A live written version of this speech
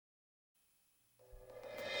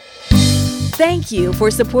Thank you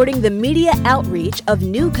for supporting the media outreach of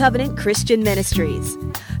New Covenant Christian Ministries.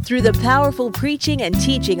 Through the powerful preaching and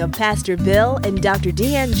teaching of Pastor Bill and Dr.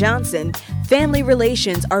 Deanne Johnson, family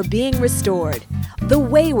relations are being restored. The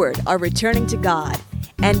wayward are returning to God.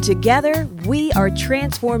 And together, we are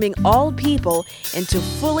transforming all people into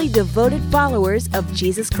fully devoted followers of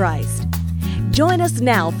Jesus Christ. Join us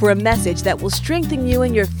now for a message that will strengthen you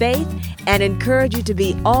in your faith and encourage you to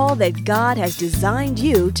be all that God has designed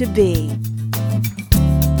you to be.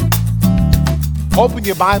 Open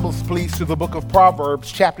your Bibles, please, to the book of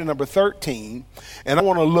Proverbs, chapter number 13. And I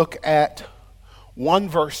want to look at one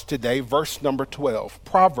verse today, verse number 12.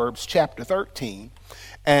 Proverbs, chapter 13,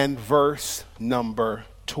 and verse number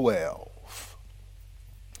 12.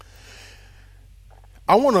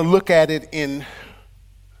 I want to look at it in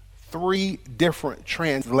three different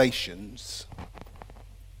translations.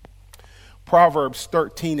 Proverbs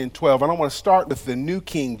 13 and 12. And I want to start with the New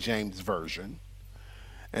King James Version.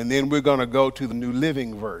 And then we're going to go to the New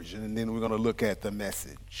Living Version, and then we're going to look at the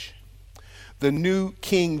Message. The New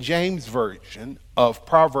King James Version of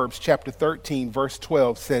Proverbs chapter 13, verse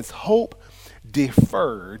 12 says, "Hope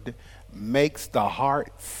deferred makes the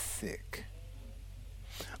heart sick.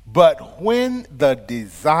 But when the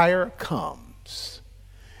desire comes,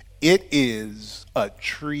 it is a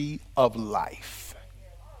tree of life."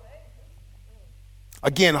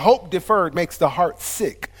 Again, hope deferred makes the heart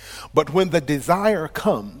sick, but when the desire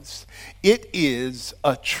comes, it is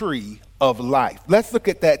a tree of life. Let's look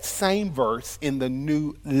at that same verse in the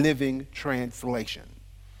New Living Translation.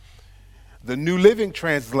 The New Living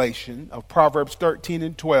Translation of Proverbs 13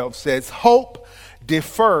 and 12 says, "Hope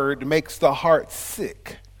deferred makes the heart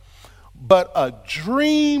sick, but a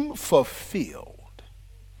dream fulfilled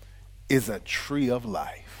is a tree of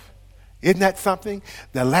life." Isn't that something?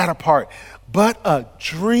 The latter part. But a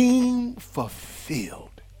dream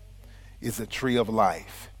fulfilled is a tree of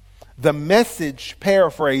life. The Message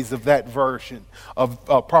paraphrase of that version of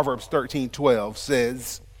Proverbs 13:12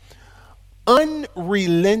 says,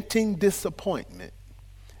 "Unrelenting disappointment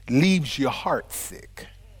leaves your heart sick,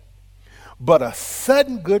 but a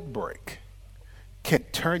sudden good break can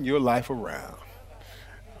turn your life around."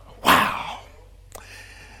 Wow.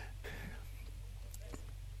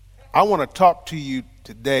 I want to talk to you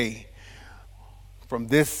today from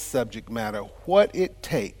this subject matter, what it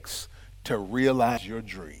takes to realize your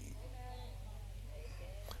dream.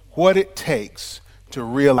 What it takes to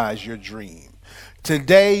realize your dream.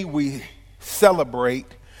 Today we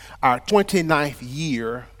celebrate our 29th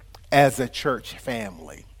year as a church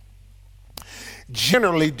family.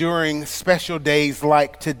 Generally, during special days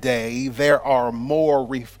like today, they are more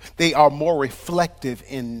reflective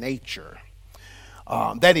in nature.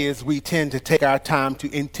 That is, we tend to take our time to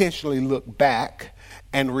intentionally look back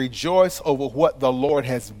and rejoice over what the Lord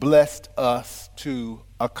has blessed us to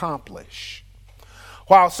accomplish.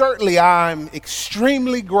 While certainly I'm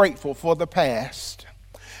extremely grateful for the past,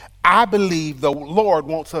 I believe the Lord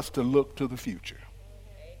wants us to look to the future.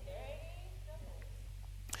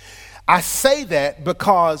 I say that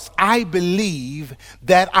because I believe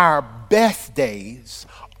that our best days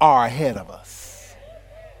are ahead of us.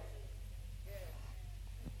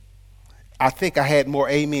 I think I had more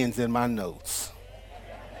amens in my notes.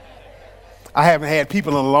 I haven't had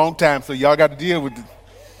people in a long time, so y'all got to deal with it.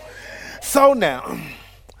 So now,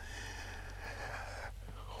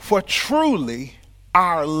 for truly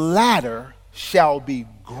our latter shall be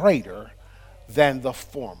greater than the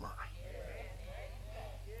former.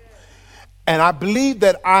 And I believe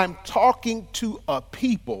that I'm talking to a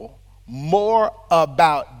people more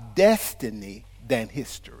about destiny than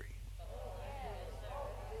history.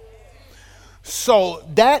 So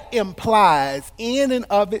that implies in and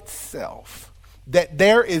of itself that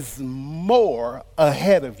there is more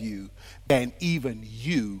ahead of you than even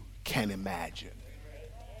you can imagine.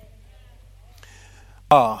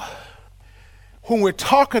 When we're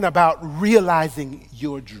talking about realizing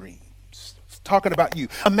your dreams, talking about you.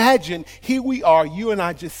 Imagine here we are, you and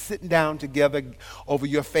I just sitting down together over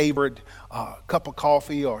your favorite cup of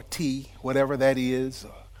coffee or tea, whatever that is,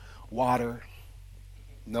 water,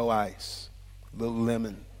 no ice. Little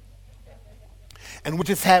lemon. And we're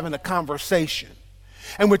just having a conversation.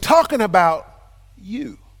 And we're talking about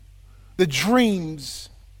you, the dreams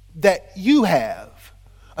that you have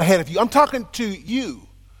ahead of you. I'm talking to you,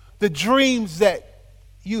 the dreams that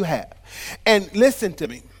you have. And listen to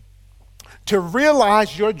me. To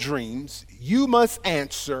realize your dreams, you must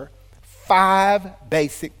answer 5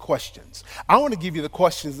 basic questions. I want to give you the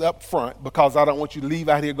questions up front because I don't want you to leave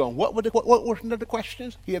out here going, what were the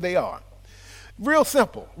questions? Here they are. Real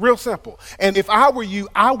simple, real simple. And if I were you,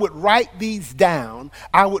 I would write these down.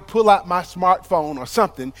 I would pull out my smartphone or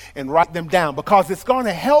something and write them down because it's going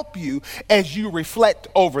to help you as you reflect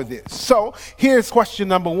over this. So here's question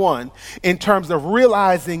number one in terms of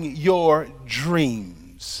realizing your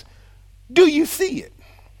dreams. Do you see it?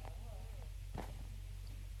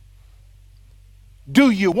 Do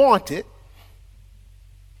you want it?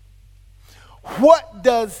 What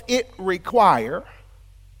does it require?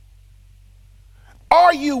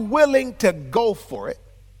 Are you willing to go for it?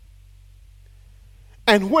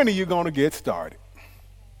 And when are you going to get started?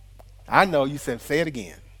 I know you said, say it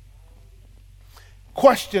again.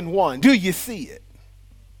 Question one, do you see it?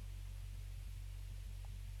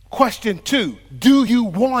 Question two, do you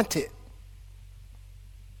want it?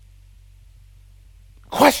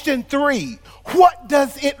 Question three, what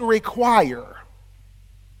does it require?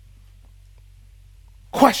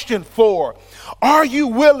 Question four, are you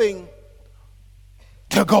willing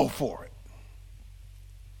to go for it?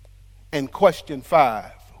 And question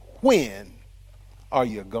five, when are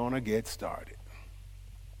you going to get started?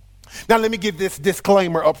 Now, let me give this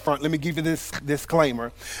disclaimer up front. Let me give you this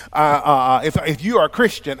disclaimer. If you are a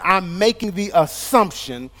Christian, I'm making the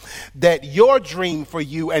assumption that your dream for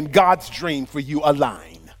you and God's dream for you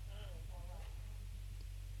align.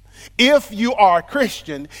 If you are a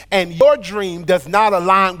Christian and your dream does not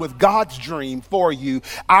align with God's dream for you,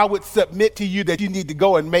 I would submit to you that you need to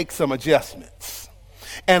go and make some adjustments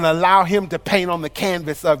and allow him to paint on the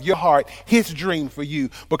canvas of your heart his dream for you,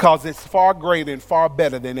 because it's far greater and far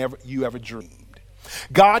better than you ever dreamed.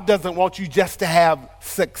 God doesn't want you just to have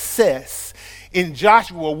success. In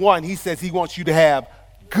Joshua 1, he says he wants you to have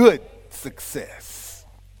good success.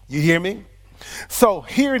 You hear me? So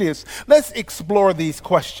here it is. Let's explore these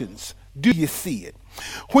questions. Do you see it?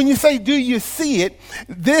 When you say, do you see it?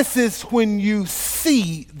 This is when you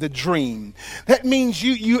see the dream. That means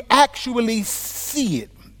you actually see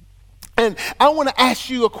it. And I want to ask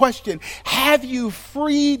you a question. Have you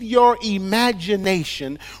freed your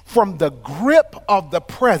imagination from the grip of the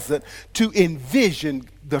present to envision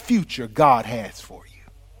the future God has for you?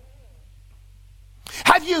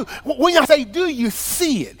 Have you, when I say, do you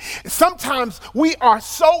see it? Sometimes we are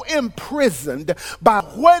so imprisoned by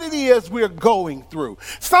what it is we're going through.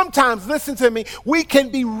 Sometimes, listen to me, we can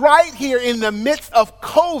be right here in the midst of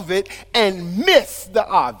COVID and miss the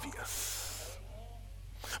obvious.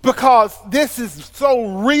 Because this is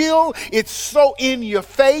so real, it's so in your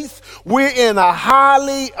face. We're in a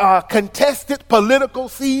highly contested political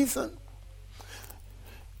season.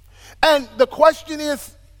 And the question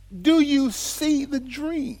is, do you see the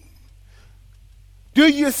dream? Do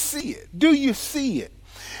you see it? Do you see it?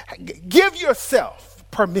 Give yourself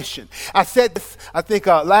permission. I said this, I think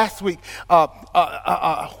last week,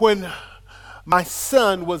 when my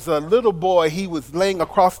son was a little boy. He was laying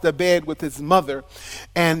across the bed with his mother,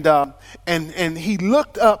 and he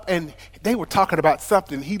looked up, and they were talking about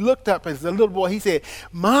something. He looked up as a little boy. He said,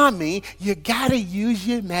 "Mommy, you gotta use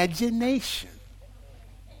your imagination."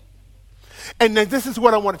 And then this is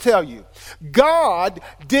what I want to tell you. God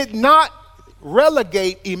did not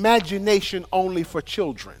relegate imagination only for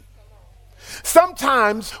children.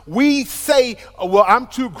 Sometimes we say, well, I'm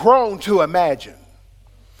too grown to imagine.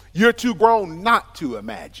 You're too grown not to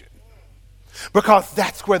imagine. Because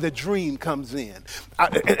that's where the dream comes in.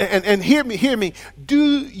 And hear me.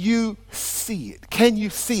 Do you see it? Can you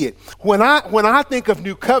see it? When I think of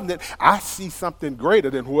New Covenant, I see something greater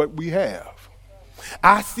than what we have.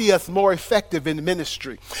 I see us more effective in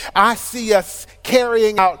ministry. I see us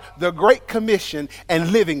carrying out the Great Commission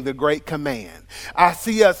and living the Great Command. I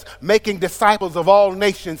see us making disciples of all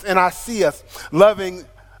nations, and I see us loving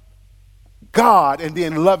God and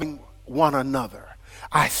then loving one another.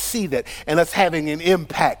 I see that, and us having an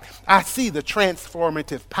impact. I see the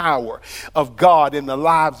transformative power of God in the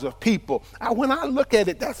lives of people. When I look at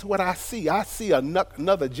it, that's what I see. I see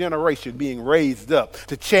another generation being raised up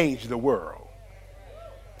to change the world.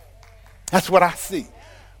 That's what I see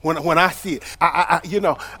when I see it. I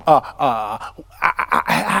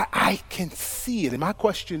can see it. And my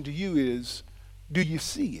question to you is, do you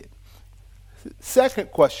see it?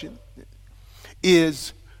 Second question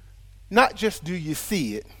is not just do you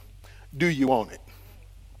see it, do you want it?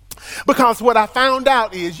 Because what I found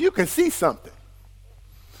out is you can see something.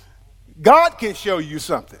 God can show you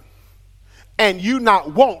something and you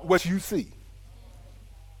not want what you see.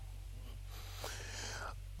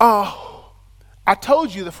 I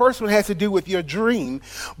told you the first one has to do with your dream,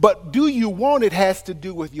 but do you want it has to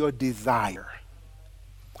do with your desire.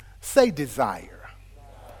 Say desire.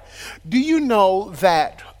 Do you know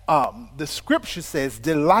that the scripture says,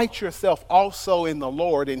 delight yourself also in the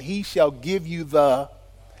Lord, and he shall give you the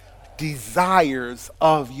desires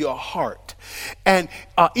of your heart. And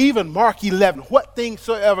even Mark 11, what things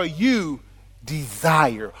soever you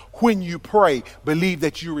desire when you pray, believe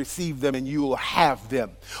that you receive them and you will have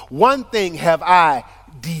them. One thing have I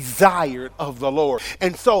desired of the Lord.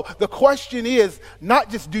 And so the question is not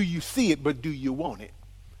just do you see it, but do you want it?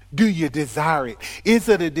 Do you desire it? Is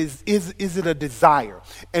it a desire?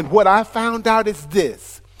 And what I found out is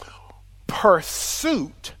this: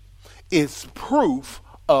 pursuit is proof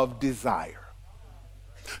of desire.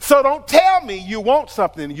 So don't tell me you want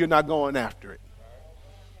something and you're not going after it.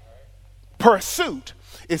 Pursuit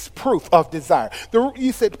is proof of desire.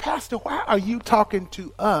 You said, Pastor, why are you talking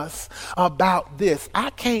to us about this? I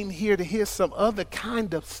came here to hear some other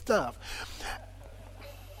kind of stuff.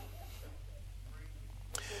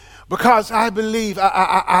 Because I believe,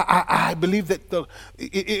 I believe that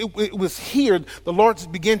it was here the Lord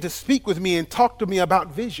began to speak with me and talk to me about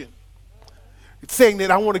vision. It's saying that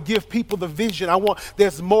I want to give people the vision.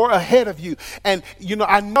 There's more ahead of you. And,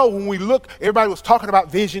 I know when we look, everybody was talking about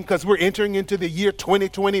vision because we're entering into the year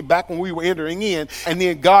 2020 back when we were entering in. And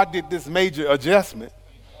then God did this major adjustment.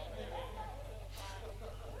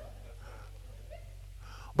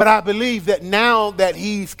 But I believe that now that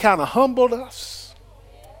he's kind of humbled us,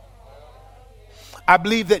 I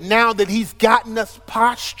believe that now that he's gotten us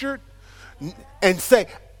postured and say,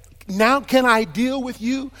 now can I deal with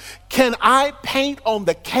you? Can I paint on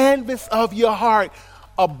the canvas of your heart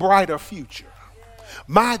a brighter future?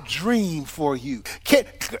 My dream for you.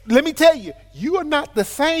 Let me tell you, you are not the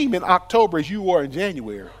same in October as you were in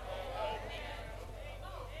January.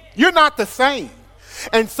 You're not the same.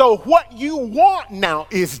 And so what you want now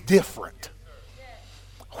is different.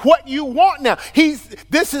 What you want now.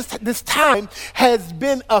 This time has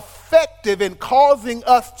been effective in causing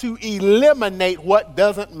us to eliminate what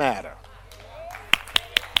doesn't matter.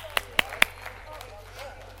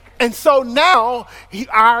 And so now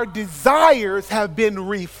our desires have been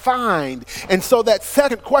refined. And so that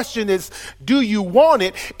second question is, do you want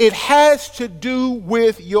it? It has to do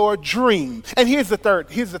with your dream. And here's the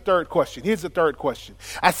third question.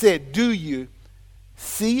 I said, do you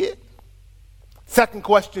see it? Second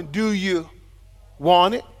question, do you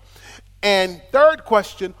want it? And third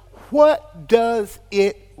question, what does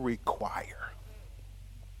it require?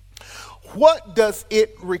 What does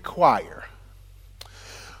it require?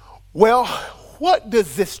 Well, what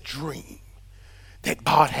does this dream that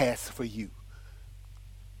God has for you,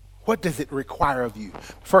 what does it require of you?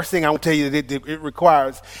 First thing I want to tell you that it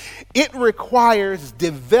requires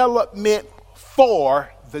development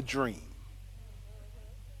for the dream.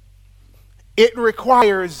 It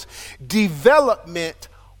requires development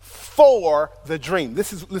for the dream.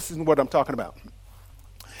 This is what I'm talking about.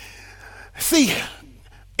 See,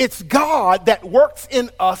 it's God that works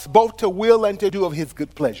in us both to will and to do of his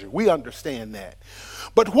good pleasure. We understand that.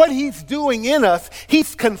 But what he's doing in us,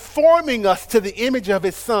 he's conforming us to the image of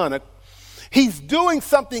his son. He's doing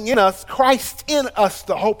something in us, Christ in us,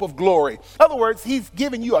 the hope of glory. In other words, he's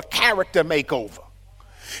giving you a character makeover.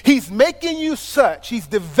 He's making you such, he's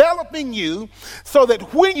developing you so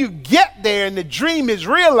that when you get there and the dream is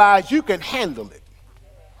realized, you can handle it.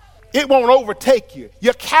 It won't overtake you.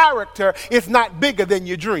 Your character is not bigger than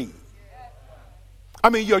your dream. I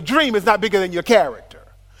mean, your dream is not bigger than your character,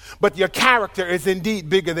 but your character is indeed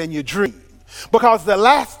bigger than your dream. Because the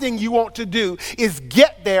last thing you want to do is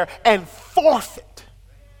get there and forfeit.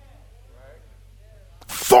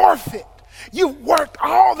 Forfeit. You've worked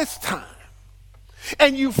all this time.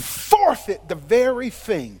 And you forfeit the very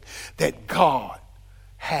thing that God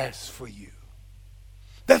has for you.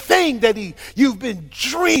 The thing that you've been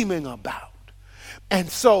dreaming about. And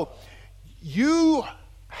so you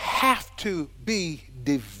have to be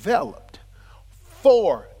developed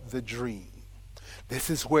for the dream.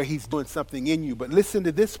 This is where he's doing something in you. But listen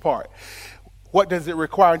to this part. What does it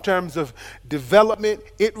require in terms of development?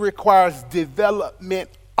 It requires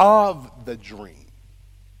development of the dream.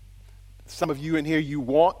 Some of you in here, you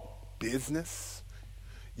want business.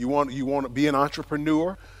 You want to be an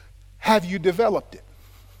entrepreneur. Have you developed it?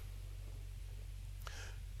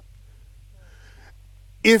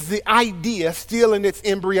 Is the idea still in its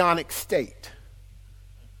embryonic state?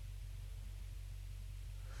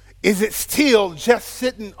 Is it still just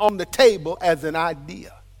sitting on the table as an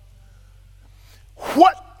idea?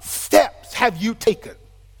 What steps have you taken?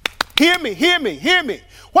 Hear me.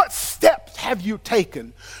 What steps have you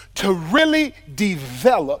taken to really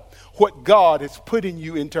develop what God has put in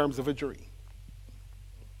you in terms of a dream?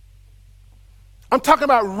 I'm talking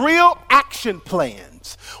about real action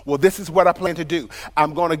plans. Well, this is what I plan to do.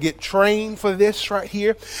 I'm going to get trained for this right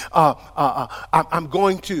here. I'm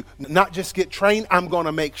going to not just get trained, I'm going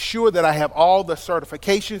to make sure that I have all the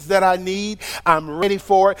certifications that I need. I'm ready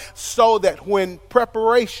for it so that when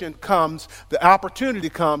preparation comes, the opportunity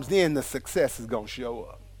comes, then the success is going to show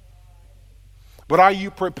up. But are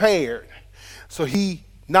you prepared? So he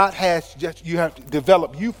not has just, you have to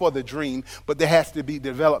develop you for the dream, but there has to be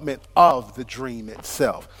development of the dream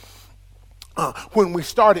itself. When we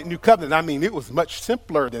started New Covenant, I mean, it was much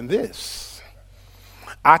simpler than this.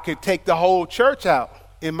 I could take the whole church out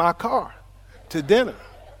in my car to dinner.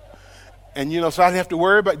 And, so I didn't have to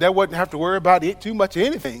worry about, that wouldn't have to worry about it too much or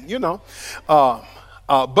anything, But,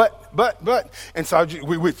 and so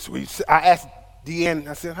I asked Deanne,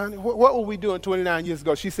 I said, honey, what were we doing 29 years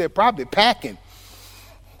ago? She said, probably packing.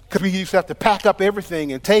 Because we used to have to pack up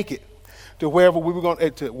everything and take it to wherever we were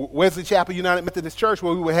going, to Wesley Chapel United Methodist Church,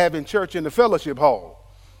 where we were having church in the fellowship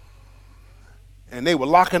hall. And they were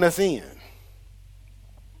locking us in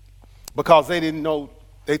because they didn't know,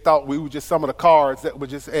 they thought we were just some of the cars that were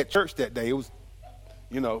just at church that day. It was,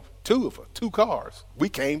 two cars. We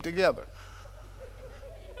came together.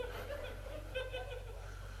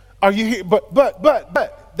 Are you here? But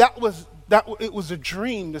it was a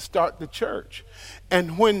dream to start the church.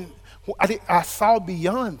 And when I saw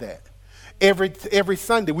beyond that, every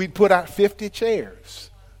Sunday we'd put out 50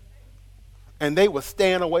 chairs. And they were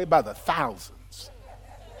staying away by the thousands.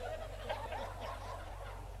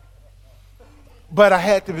 But I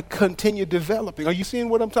had to continue developing. Are you seeing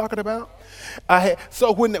what I'm talking about?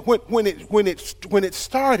 So when it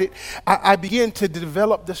started, I began to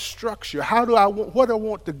develop the structure. What do I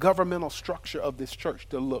want the governmental structure of this church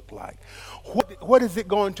to look like? What is it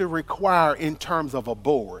going to require in terms of a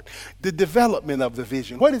board? The development of the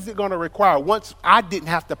vision. What is it going to require once I didn't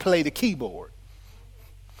have to play the keyboard?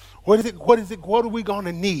 What are we going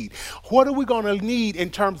to need? What are we going to need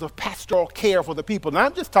in terms of pastoral care for the people? Now,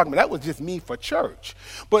 I'm just talking about, that was just me for church.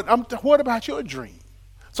 But what about your dream?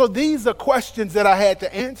 So these are questions that I had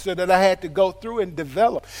to answer, that I had to go through and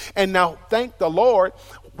develop. And now, thank the Lord,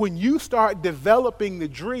 when you start developing the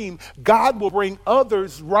dream, God will bring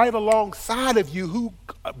others right alongside of you who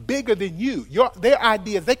are bigger than you. Their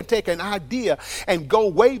ideas, they can take an idea and go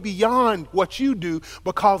way beyond what you do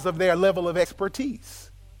because of their level of expertise.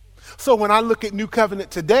 So when I look at New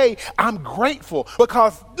Covenant today, I'm grateful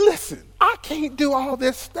because, listen, I can't do all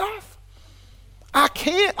this stuff. I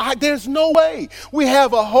can't. There's no way. We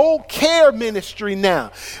have a whole care ministry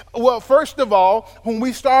now. Well, first of all, when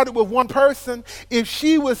we started with one person, if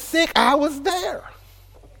she was sick, I was there.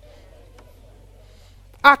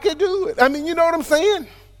 I could do it. I mean, you know what I'm saying?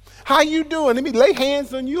 How you doing? Let me lay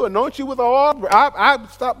hands on you, anoint you with oil. I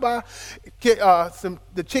stop by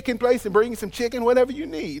the chicken place and bring you some chicken, whatever you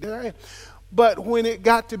need. Right? But when it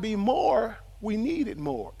got to be more, we needed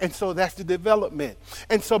more. And so that's the development.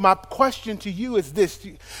 And so my question to you is this.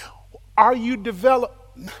 Are you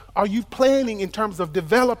planning in terms of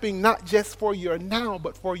developing not just for your now,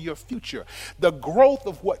 but for your future? The growth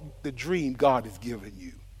of what the dream God has given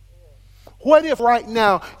you. What if right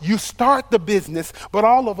now you start the business, but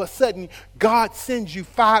all of a sudden God sends you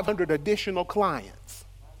 500 additional clients?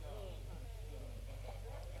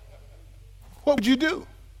 What would you do?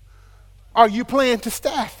 Are you planning to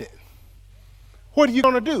staff it? What are you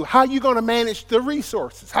going to do? How are you going to manage the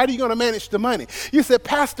resources? How are you going to manage the money? You said,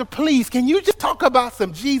 Pastor, please, can you just talk about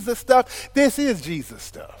some Jesus stuff? This is Jesus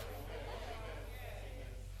stuff.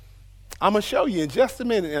 I'm going to show you in just a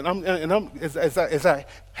minute, as I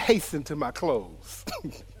hasten to my close.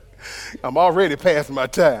 I'm already past my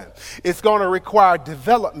time. It's going to require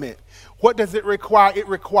development. What does it require? It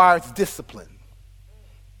requires discipline.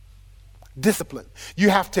 Discipline.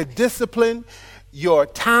 You have to discipline your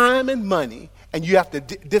time and money, and you have to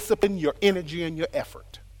discipline your energy and your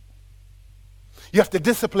effort. You have to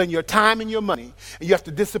discipline your time and your money, and you have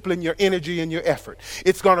to discipline your energy and your effort.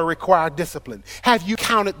 It's going to require discipline. Have you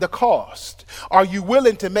counted the cost? Are you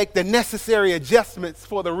willing to make the necessary adjustments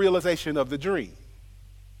for the realization of the dream?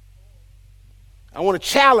 I want to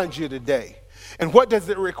challenge you today. And what does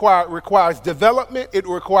it require? It requires development, it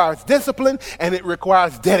requires discipline, and it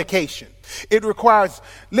requires dedication. It requires,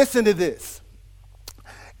 listen to this,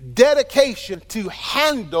 dedication to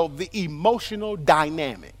handle the emotional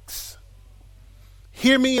dynamics.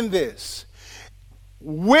 Hear me in this.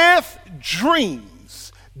 With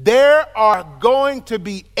dreams, there are going to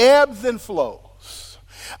be ebbs and flows.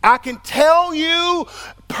 I can tell you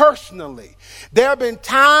personally, there have been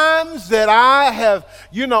times that I have,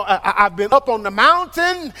 I've been up on the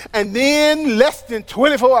mountain, and then less than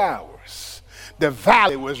 24 hours, the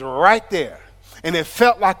valley was right there. and it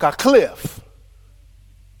felt like a cliff.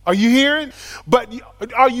 Are you hearing? But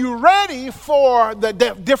are you ready for the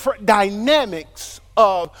different dynamics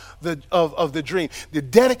of the dream? The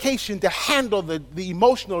dedication to handle the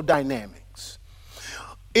emotional dynamics.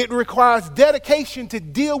 It requires dedication to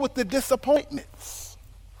deal with the disappointments.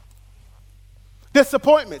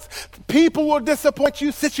 Disappointments. People will disappoint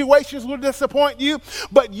you. Situations will disappoint you.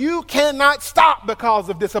 But you cannot stop because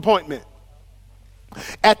of disappointment.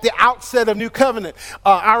 At the outset of New Covenant,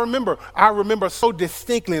 I remember so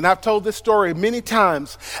distinctly, and I've told this story many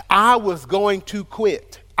times, I was going to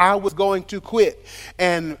quit.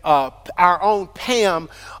 And our own Pam,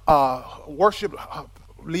 worship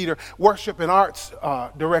leader, worship and arts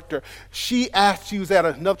director, she was at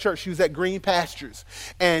another church, she was at Green Pastures,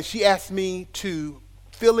 and she asked me to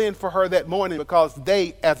fill in for her that morning because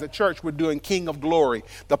they, as a church, were doing King of Glory,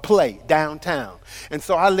 the play, downtown. And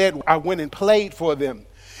so I went and played for them.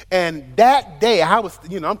 And that day,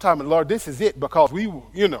 I'm talking, Lord, this is it, because New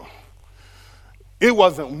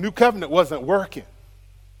Covenant wasn't working.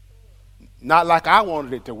 Not like I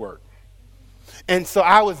wanted it to work. And so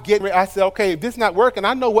I was getting ready. I said, okay, if this is not working,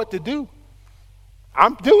 I know what to do.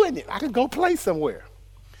 I'm doing it. I can go play somewhere.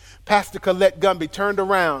 Pastor Colette Gumby turned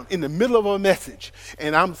around in the middle of a message,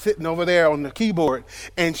 and I'm sitting over there on the keyboard,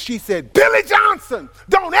 and she said, Billy Johnson,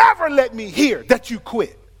 don't ever let me hear that you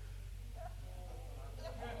quit.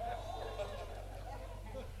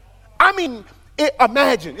 I mean,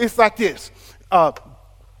 imagine, it's like this.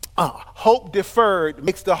 Hope deferred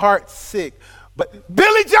makes the heart sick. But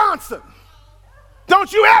Billy Johnson,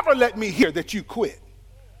 don't you ever let me hear that you quit.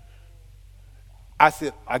 I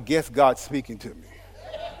said, I guess God's speaking to me.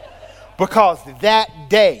 Because that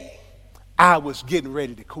day, I was getting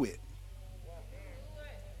ready to quit.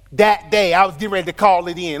 That day, I was getting ready to call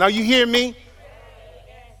it in. Are you hearing me?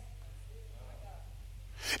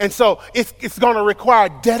 And so it's going to require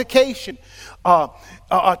dedication to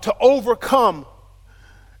overcome,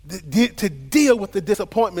 to deal with the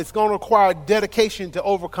disappointment. It's going to require dedication to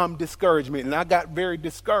overcome discouragement. And I got very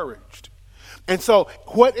discouraged. And so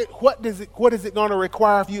what is it going to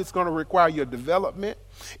require of you? It's going to require your development.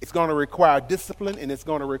 It's going to require discipline, and it's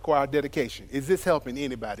going to require dedication. Is this helping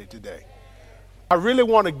anybody today? I really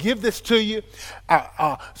want to give this to you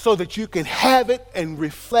so that you can have it and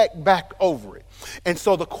reflect back over it. And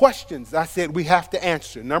so the questions I said we have to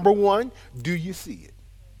answer. Number 1, do you see it?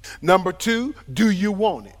 Number 2, do you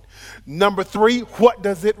want it? Number 3, what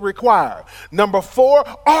does it require? Number 4,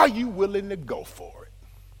 are you willing to go for it?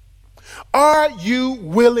 Are you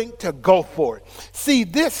willing to go for it? See,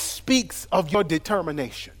 this speaks of your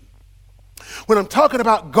determination. When I'm talking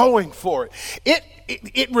about going for it,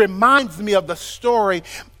 it reminds me of the story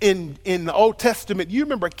in the Old Testament. You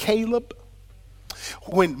remember Caleb?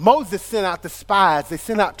 When Moses sent out the spies, they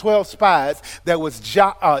sent out 12 spies. There was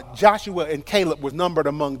Joshua and Caleb were numbered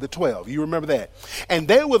among the 12. You remember that? And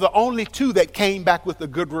they were the only 2 that came back with a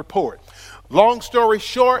good report. Long story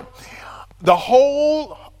short, the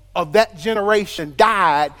whole of that generation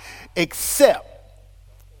died except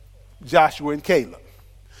Joshua and Caleb.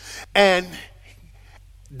 And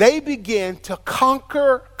they began to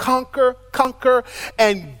conquer,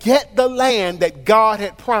 and get the land that God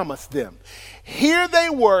had promised them. Here they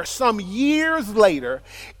were some years later.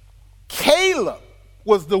 Caleb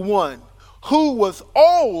was the one who was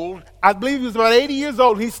old. I believe he was about 80 years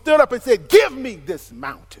old. He stood up and said, give me this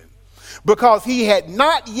mountain, because he had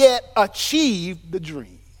not yet achieved the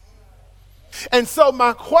dream. And so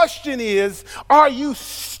my question is, are you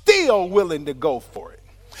still willing to go for it?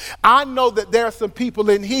 I know that there are some people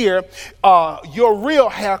in here, your real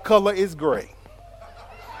hair color is gray.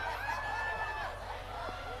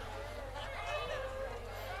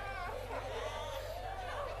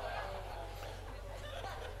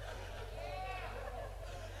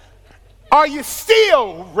 Are you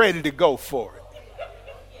still ready to go for it?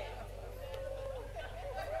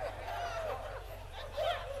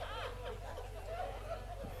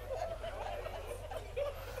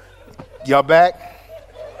 Y'all back?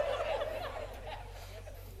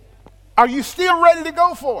 Are you still ready to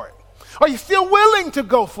go for it? Are you still willing to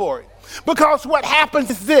go for it? Because what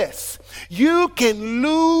happens is this. You can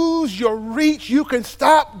lose your reach. You can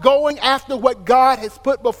stop going after what God has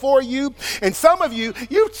put before you. And some of you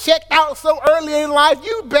checked out so early in life,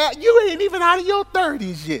 you ain't even out of your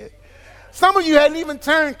 30s yet. Some of you hadn't even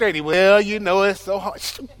turned 30. Well, it's so hard.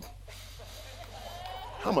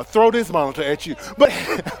 I'm going to throw this monitor at you. But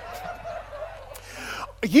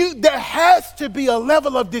There has to be a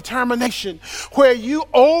level of determination where you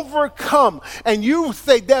overcome and you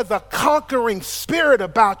say there's a conquering spirit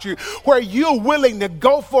about you, where you're willing to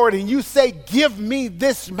go for it and you say, give me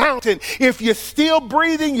this mountain. If you're still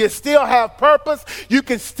breathing, you still have purpose, you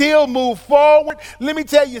can still move forward. Let me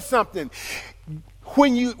tell you something.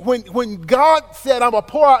 When God said, I'm going to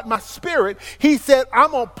pour out my spirit, he said,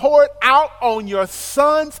 I'm going to pour it out on your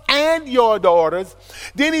sons and your daughters.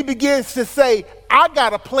 Then he begins to say, I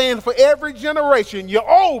got a plan for every generation. Your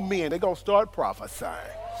old men, they're going to start prophesying.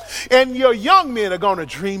 And your young men are going to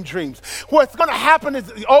dream dreams. What's going to happen is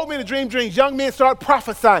the old men dream dreams, young men start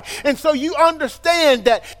prophesying. And so you understand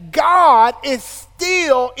that God is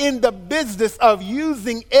still in the business of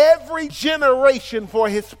using every generation for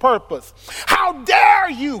his purpose. How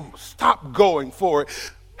dare you stop going for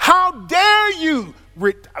it? How dare you?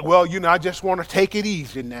 I just want to take it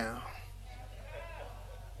easy now.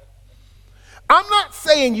 I'm not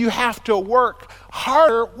saying you have to work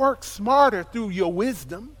harder, work smarter through your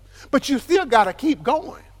wisdom, but you still got to keep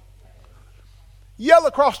going. Yell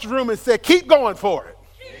across the room and say, keep going for it.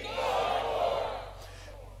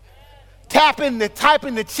 Type in the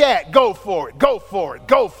chat, go for it, go for it,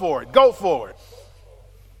 go for it, go for it.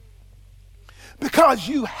 Because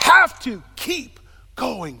you have to keep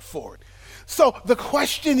going for it. So the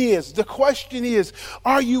question is,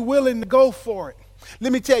 are you willing to go for it?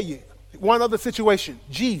 Let me tell you, one other situation,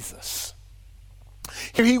 Jesus.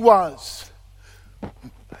 Here he was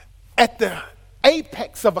at the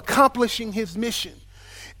apex of accomplishing his mission.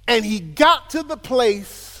 And he got to the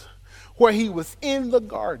place where he was in the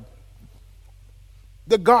Garden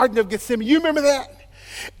of Gethsemane. You remember that?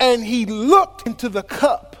 And he looked into the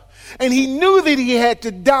cup and he knew that he had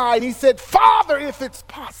to die. And he said, Father, if it's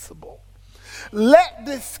possible, let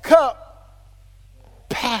this cup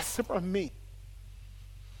pass from me.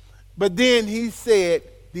 But then he said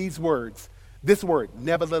this word,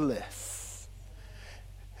 nevertheless.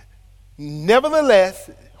 Nevertheless,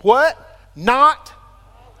 what? Not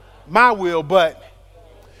my will, but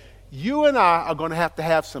you and I are going to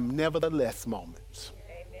have some nevertheless moments.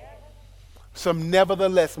 Amen. Some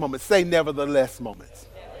nevertheless moments. Say nevertheless moments.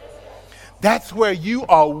 That's where you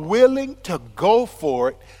are willing to go for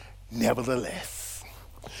it, nevertheless.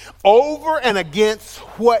 Over and against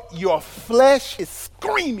what your flesh is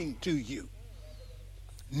screaming to you.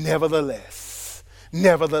 Nevertheless.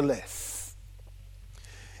 Nevertheless.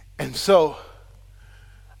 And so,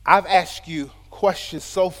 I've asked you questions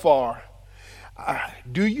so far.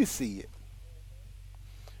 Do you see it?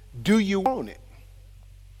 Do you want it?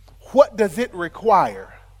 What does it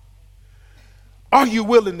require? Are you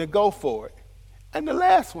willing to go for it? And the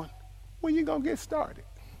last one, when you going to get started?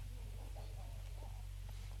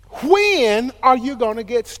 When are you going to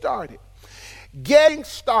get started? Getting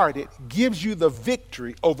started gives you the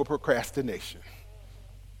victory over procrastination.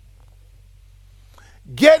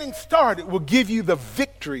 Getting started will give you the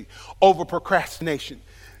victory over procrastination.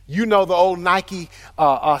 You know the old Nike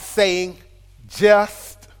saying,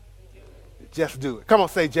 just do it. Come on,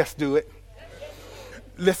 say just do it.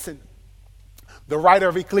 Listen, the writer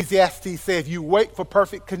of Ecclesiastes said, if you wait for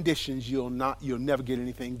perfect conditions, you'll never get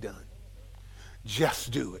anything done.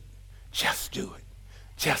 Just do it. Just do it.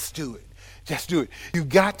 Just do it. Just do it. You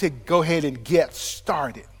got to go ahead and get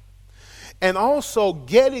started. And also,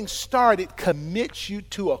 getting started commits you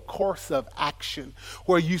to a course of action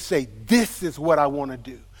where you say, this is what I want to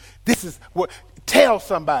do. This is what, tell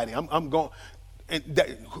somebody I'm going,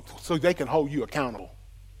 so they can hold you accountable.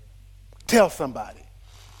 Tell somebody.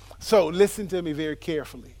 So listen to me very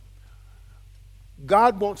carefully.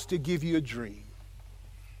 God wants to give you a dream.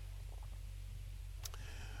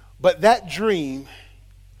 But that dream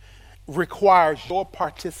requires your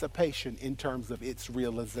participation in terms of its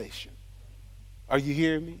realization. Are you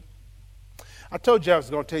hearing me? I told you I was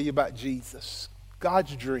going to tell you about Jesus.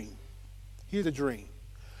 God's dream. Here's a dream.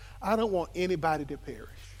 I don't want anybody to perish.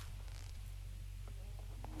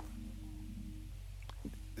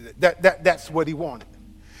 That's what he wanted.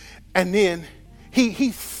 And then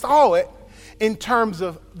he saw it in terms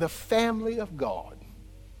of the family of God.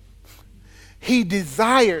 He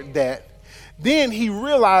desired that. Then he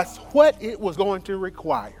realized what it was going to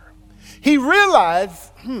require. He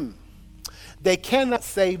realized, they cannot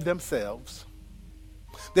save themselves.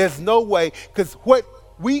 There's no way, because what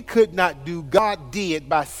we could not do, God did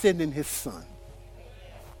by sending his son.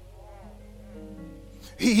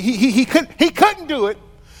 He couldn't do it,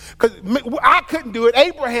 because I couldn't do it.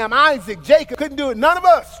 Abraham, Isaac, Jacob couldn't do it. None of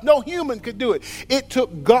us, no human could do it. It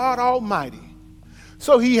took God Almighty.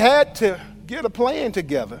 So he had to get a plan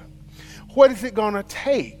together. What is it going to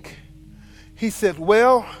take? He said,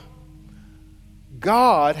 well,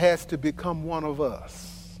 God has to become one of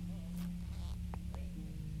us.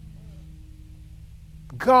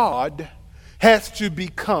 God has to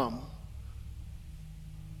become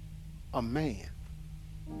a man.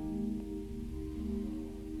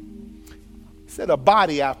 He said, a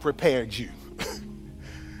body I've prepared you.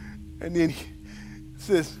 And then he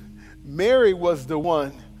says, Mary was the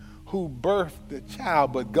one who birthed the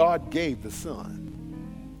child, but God gave the son.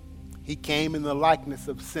 He came in the likeness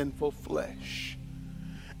of sinful flesh.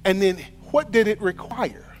 And then what did it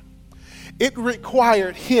require? It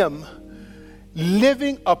required him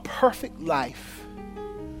living a perfect life,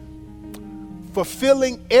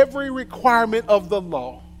 fulfilling every requirement of the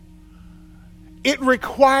law. It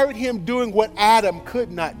required him doing what Adam could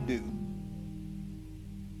not do.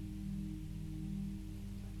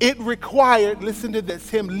 It required, listen to this,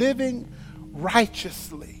 him living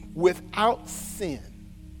righteously without sin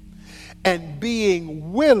and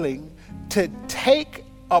being willing to take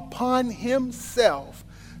upon himself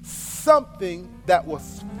something that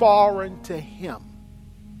was foreign to him,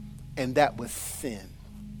 and that was sin.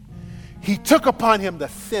 He took upon him the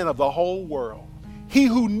sin of the whole world. He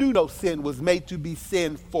who knew no sin was made to be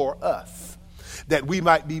sin for us, that we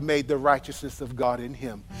might be made the righteousness of God in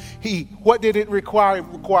him. What did it require? It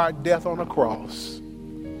required death on a cross.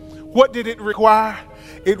 What did it require?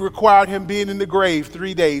 It required him being in the grave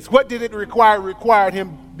 3 days. What did it require? It required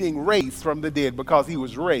him being raised from the dead, because he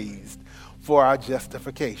was raised for our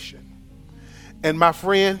justification. And my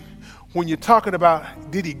friend, when you're talking about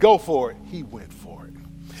did he go for it, he went for it.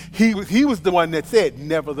 He was the one that said,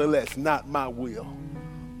 nevertheless, not my will,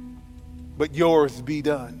 but yours be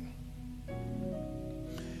done.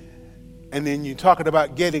 And then you're talking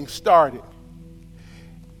about getting started.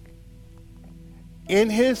 In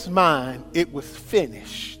his mind, it was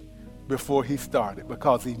finished before he started,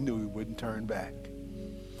 because he knew he wouldn't turn back.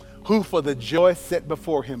 Who for the joy set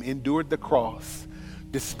before him endured the cross,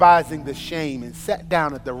 despising the shame, and sat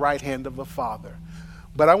down at the right hand of the Father.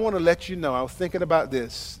 But I want to let you know, I was thinking about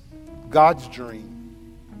this, God's dream.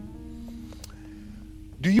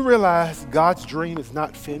 Do you realize God's dream is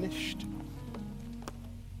not finished?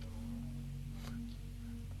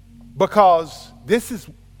 Because this is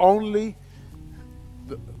only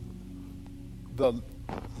the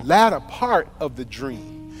latter part of the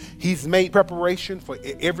dream. He's made preparation for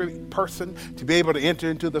every person to be able to enter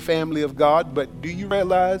into the family of God. But do you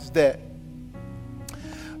realize that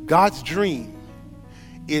God's dream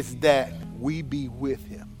is that we be with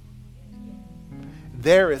him?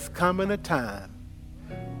 There is coming a time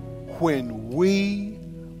when we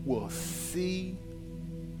will see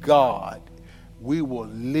God. We will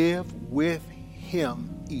live with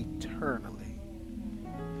him eternally.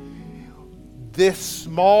 This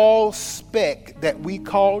small speck that we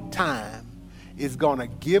call time is going to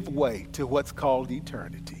give way to what's called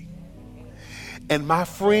eternity. And my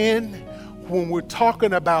friend, when we're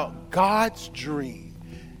talking about God's dream,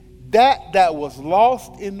 that was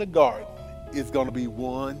lost in the garden is going to be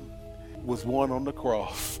was won on the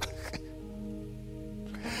cross.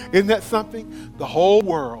 Isn't that something? The whole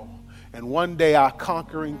world, and one day our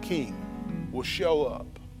conquering king will show up.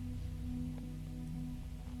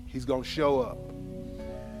 He's going to show up.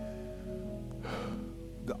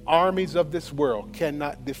 The armies of this world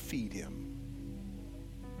cannot defeat him.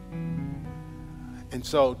 And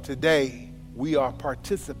so today we are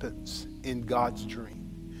participants in God's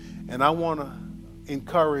dream. And I want to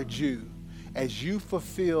encourage you, as you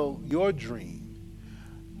fulfill your dream,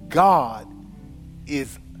 God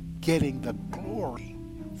is getting the glory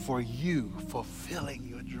for you fulfilling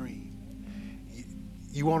your dream.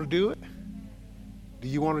 You want to do it? Do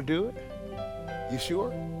you want to do it? You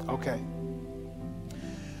sure? Okay.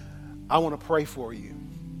 I want to pray for you.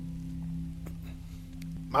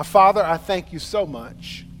 My Father, I thank you so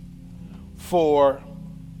much for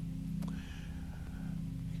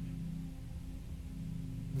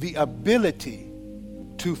the ability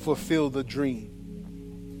to fulfill the dream.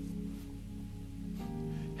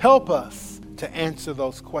 Help us to answer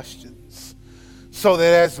those questions so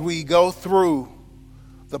that as we go through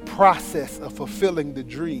the process of fulfilling the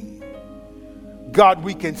dream, God,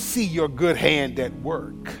 we can see your good hand at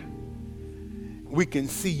work. We can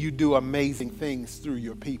see you do amazing things through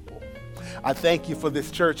your people. I thank you for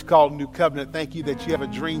this church called New Covenant. Thank you that you have a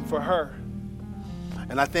dream for her.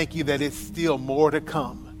 And I thank you that it's still more to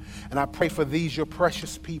come. And I pray for these, your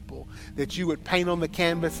precious people, that you would paint on the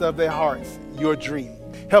canvas of their hearts your dream.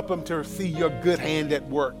 Help them to see your good hand at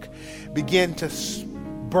work. Begin to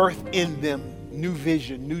birth in them new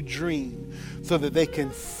vision, new dream, so that they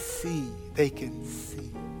can see it.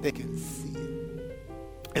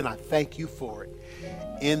 And I thank you for it.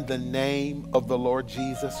 in the name of the Lord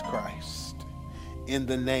Jesus Christ. In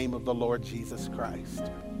the name of the Lord Jesus Christ.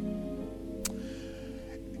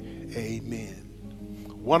 Amen.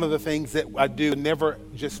 One of the things that I do, never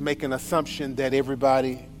just make an assumption that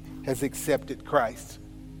everybody has accepted Christ.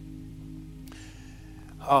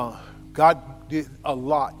 God did a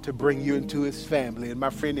lot to bring you into his family. And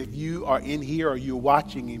my friend, if you are in here or you're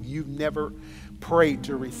watching and you've never prayed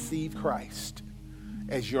to receive Christ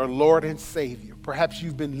as your Lord and Savior, perhaps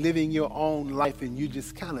you've been living your own life and you're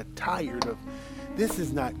just kind of tired of, this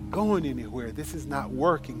is not going anywhere. This is not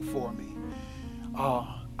working for me.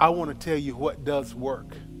 I want to tell you what does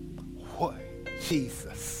work. What?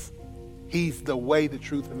 Jesus. He's the way, the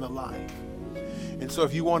truth, and the life. And so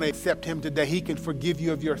if you want to accept him today, he can forgive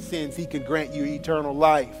you of your sins. He can grant you eternal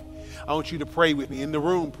life. I want you to pray with me. In the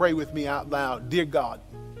room, pray with me out loud. Dear God,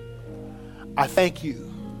 I thank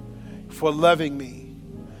you for loving me,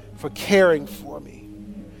 for caring for me,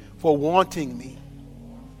 for wanting me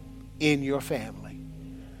in your family.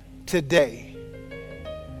 Today,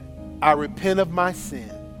 I repent of my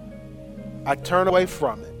sin. I turn away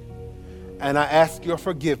from it, and I ask your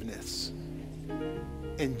forgiveness.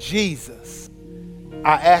 And Jesus,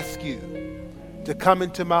 I ask you to come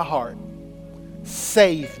into my heart,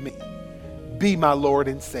 save me, be my Lord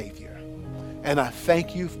and Savior. And I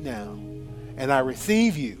thank you now, and I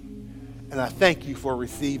receive you, and I thank you for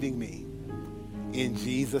receiving me. In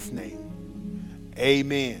Jesus' name,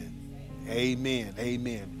 amen, amen,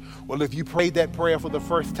 amen. Well, if you prayed that prayer for the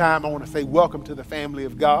first time, I want to say welcome to the family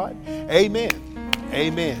of God. Amen,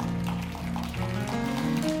 amen.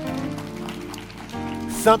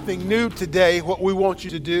 Something new today, what we want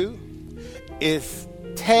you to do is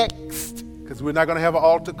text, because we're not going to have an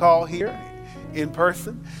altar call here in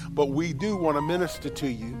person, but we do want to minister to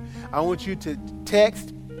you. I want you to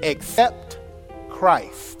text accept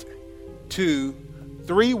Christ to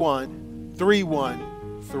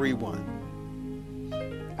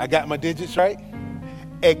 313131. I got my digits right?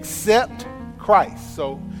 Accept Christ.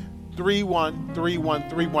 So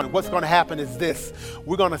 313131. What's going to happen is this.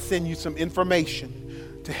 We're going to send you some information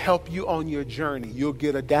to help you on your journey. You'll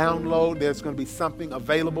get a download. There's going to be something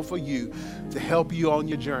available for you to help you on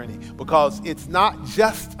your journey, because it's not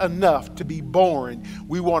just enough to be born.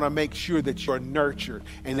 We want to make sure that you're nurtured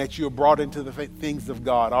and that you're brought into the things of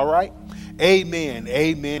God. All right? Amen,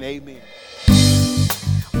 amen, amen.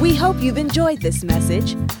 We hope you've enjoyed this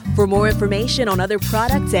message. For more information on other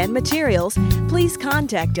products and materials, please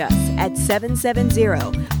contact us at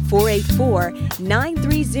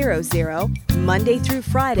 770-484-9300, Monday through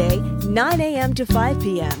Friday, 9 a.m. to 5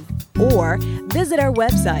 p.m. Or visit our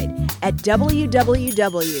website at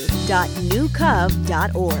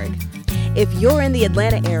www.newcov.org. If you're in the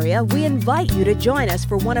Atlanta area, we invite you to join us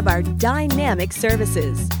for one of our dynamic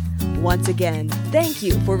services. Once again, thank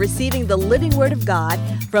you for receiving the living Word of God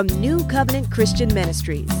from New Covenant Christian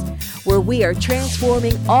Ministries, where we are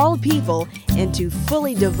transforming all people into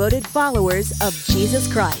fully devoted followers of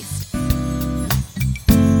Jesus Christ.